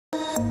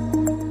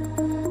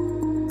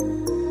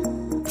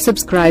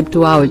Subscribe to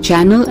our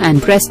channel and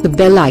press the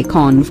bell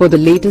icon for the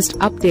latest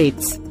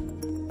updates.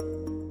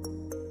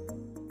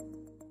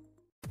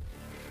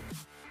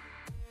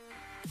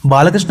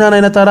 Balakrishna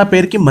Nayanthara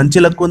పేరుకి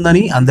మంచి luck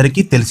ఉందని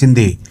అందరికీ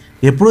తెలిసిందే.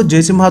 ఎప్పుడు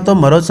జయసింహతో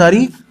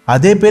మరోసారి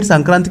అదే పేరు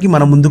సంక్రాంతికి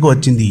మన ముందుకు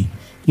వచ్చింది.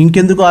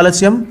 ఇంకెందుకు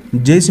ఆలస్యం,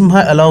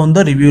 జయసింహ ఎలా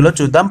ఉందో రివ్యూలో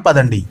చూద్దాం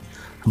పదండి.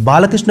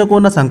 బాలకృష్ణకు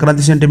ఉన్న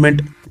సంక్రాంతి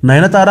సెంటిమెంట్,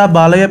 నయనతార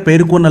బాలయ్య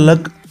పేరుకున్న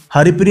లక్,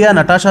 హరిప్రియ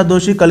నటాషా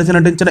దోషి కలిసి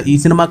నటించిన ఈ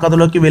సినిమా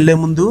కథలోకి వెళ్లే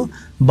ముందు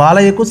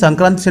బాలయ్యకు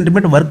సంక్రాంతి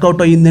సెంటిమెంట్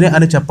వర్కౌట్ అయ్యిందని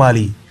అని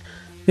చెప్పాలి.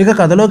 ఇక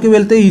కథలోకి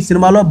వెళ్తే ఈ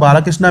సినిమాలో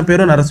బాలకృష్ణ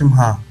పేరు నరసింహ.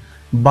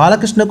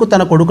 బాలకృష్ణకు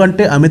తన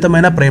కొడుకంటే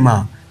అమితమైన ప్రేమ.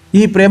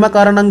 ఈ ప్రేమ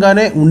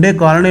కారణంగానే ఉండే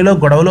కాలనీలో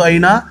గొడవలు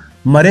అయినా,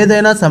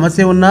 మరేదైనా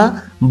సమస్య ఉన్నా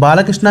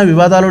బాలకృష్ణ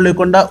వివాదాలు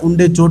లేకుండా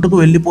ఉండే చోటుకు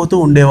వెళ్ళిపోతూ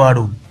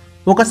ఉండేవాడు.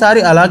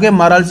 ఒకసారి అలాగే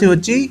మారాల్సి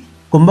వచ్చి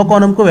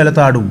కుంభకోణంకు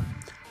వెళతాడు.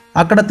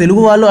 అక్కడ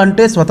తెలుగు వాళ్ళు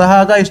అంటే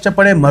స్వతహాగా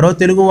ఇష్టపడే మరో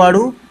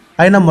తెలుగువాడు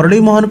అయిన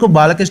మురళీమోహన్కు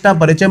బాలకృష్ణ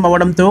పరిచయం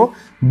అవ్వడంతో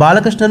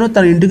బాలకృష్ణను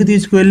తన ఇంటికి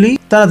తీసుకువెళ్ళి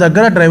తన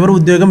దగ్గర డ్రైవర్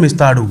ఉద్యోగం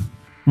ఇస్తాడు.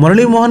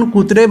 మురళీమోహన్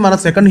కూతురే మన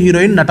సెకండ్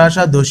హీరోయిన్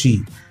నటాషా దోషి.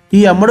 ఈ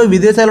అమ్మడు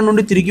విదేశాల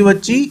నుండి తిరిగి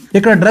వచ్చి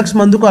ఇక్కడ డ్రగ్స్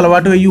మందుకు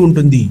అలవాటు అయ్యి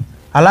ఉంటుంది.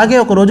 అలాగే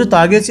ఒకరోజు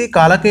తాగేసి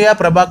కాలకేయ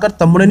ప్రభాకర్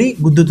తమ్ముడిని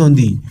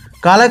గుద్దుతుంది.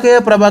 కాలకేయ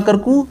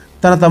ప్రభాకర్కు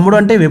తన తమ్ముడు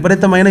అంటే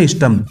విపరీతమైన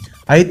ఇష్టం.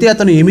 అయితే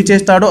అతను ఏమి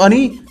చేస్తాడో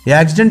అని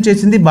యాక్సిడెంట్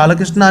చేసింది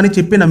బాలకృష్ణ అని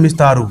చెప్పి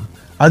నమ్మిస్తారు.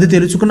 అది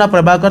తెలుసుకున్న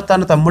ప్రభాకర్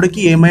తన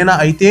తమ్ముడికి ఏమైనా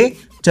అయితే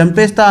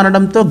చంపేస్తా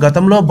అనడంతో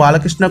గతంలో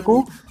బాలకృష్ణకు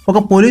ఒక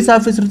పోలీస్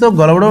ఆఫీసర్తో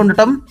గొడవ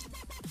ఉండటం,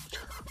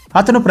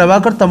 అతను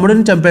ప్రభాకర్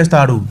తమ్ముడిని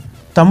చంపేస్తాడు.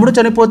 తమ్ముడు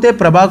చనిపోతే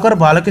ప్రభాకర్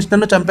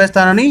బాలకృష్ణను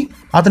చంపేస్తానని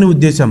అతని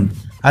ఉద్దేశం.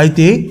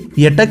 అయితే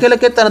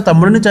ఎట్టకేలకే తన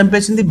తమ్ముడిని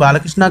చంపేసింది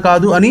బాలకృష్ణ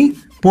కాదు అని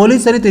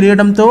పోలీస్ అని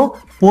తెలియడంతో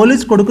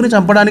పోలీస్ కొడుకుని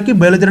చంపడానికి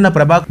బయలుదేరిన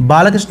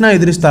బాలకృష్ణ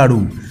ఎదిరిస్తాడు.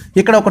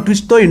 ఇక్కడ ఒక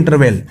ట్విస్ట్తో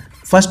ఇంటర్వెల్.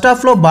 ఫస్ట్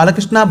హాఫ్లో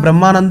బాలకృష్ణ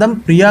బ్రహ్మానందం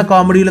ప్రియా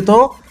కామెడీలతో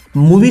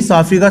మూవీ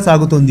సాఫీగా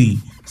సాగుతుంది.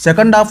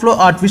 సెకండ్ హాఫ్లో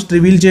ఆ ట్విస్ట్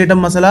రివీల్ చేయడం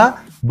మసలా.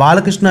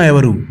 బాలకృష్ణ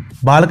ఎవరు,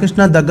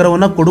 బాలకృష్ణ దగ్గర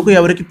ఉన్న కొడుకు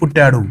ఎవరికి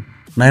పుట్టాడు,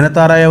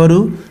 నయనతార ఎవరు,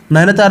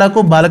 నయనతారకు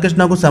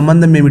బాలకృష్ణకు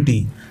సంబంధం ఏమిటి,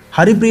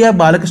 హరిప్రియ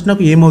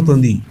బాలకృష్ణకు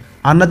ఏమవుతుంది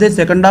అన్నదే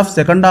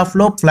సెకండ్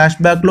హాఫ్లో ఫ్లాష్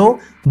బ్యాక్లో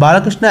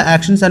బాలకృష్ణ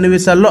యాక్షన్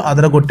సన్నివేశాల్లో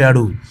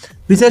అదరగొట్టాడు.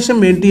 విశేషం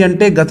ఏంటి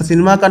అంటే గత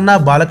సినిమా కన్నా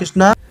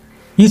బాలకృష్ణ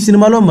ఈ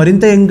సినిమాలో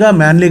మరింత యంగ్గా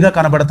మ్యాన్లీగా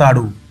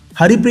కనబడతాడు.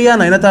 హరిప్రియ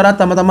నయనతార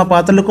తమ తమ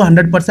పాత్రలకు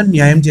 100%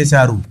 న్యాయం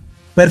చేశారు.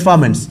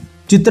 పెర్ఫార్మెన్స్,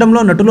 చిత్రంలో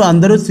నటులు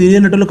అందరూ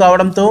సీనియర్ నటులు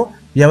కావడంతో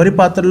ఎవరి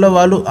పాత్రల్లో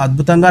వాళ్ళు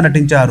అద్భుతంగా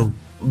నటించారు.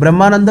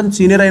 బ్రహ్మానందం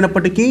సీనియర్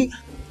అయినప్పటికీ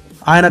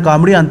ఆయన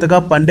కామెడీ అంతగా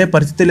పండే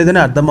పరిస్థితి లేదని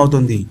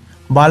అర్థమవుతుంది.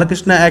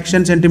 బాలకృష్ణ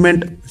యాక్షన్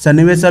సెంటిమెంట్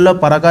సన్నివేశాల్లో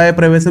పరకాయ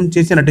ప్రవేశం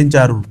చేసి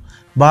నటించారు.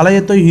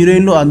 బాలయ్యతో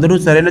హీరోయిన్లు అందరూ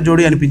సరైన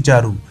జోడీ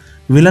అనిపించారు.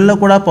 విలన్లో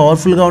కూడా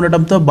పవర్ఫుల్గా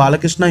ఉండటంతో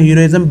బాలకృష్ణ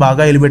హీరోయిజం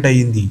బాగా ఎలివేట్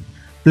అయ్యింది.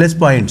 ప్లస్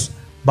పాయింట్స్,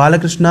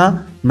 బాలకృష్ణ,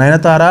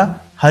 నయనతార,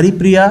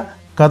 హరిప్రియ,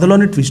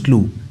 కథలోని ట్విస్ట్లు,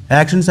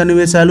 యాక్షన్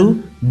సన్నివేశాలు,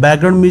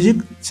 background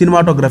music,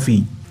 cinematography.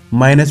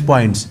 Minus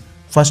points,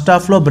 first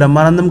హాఫ్లో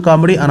బ్రహ్మానందం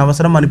కామెడీ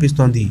అనవసరం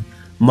అనిపిస్తోంది.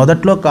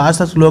 మొదట్లో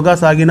కాస్త స్లోగా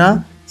సాగిన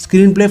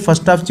స్క్రీన్ ప్లే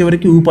ఫస్ట్ హాఫ్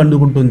చివరికి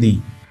ఊపందుకుంటుంది.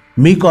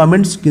 మీ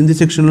కామెంట్స్ కింది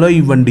సెక్షన్లో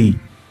ఇవ్వండి.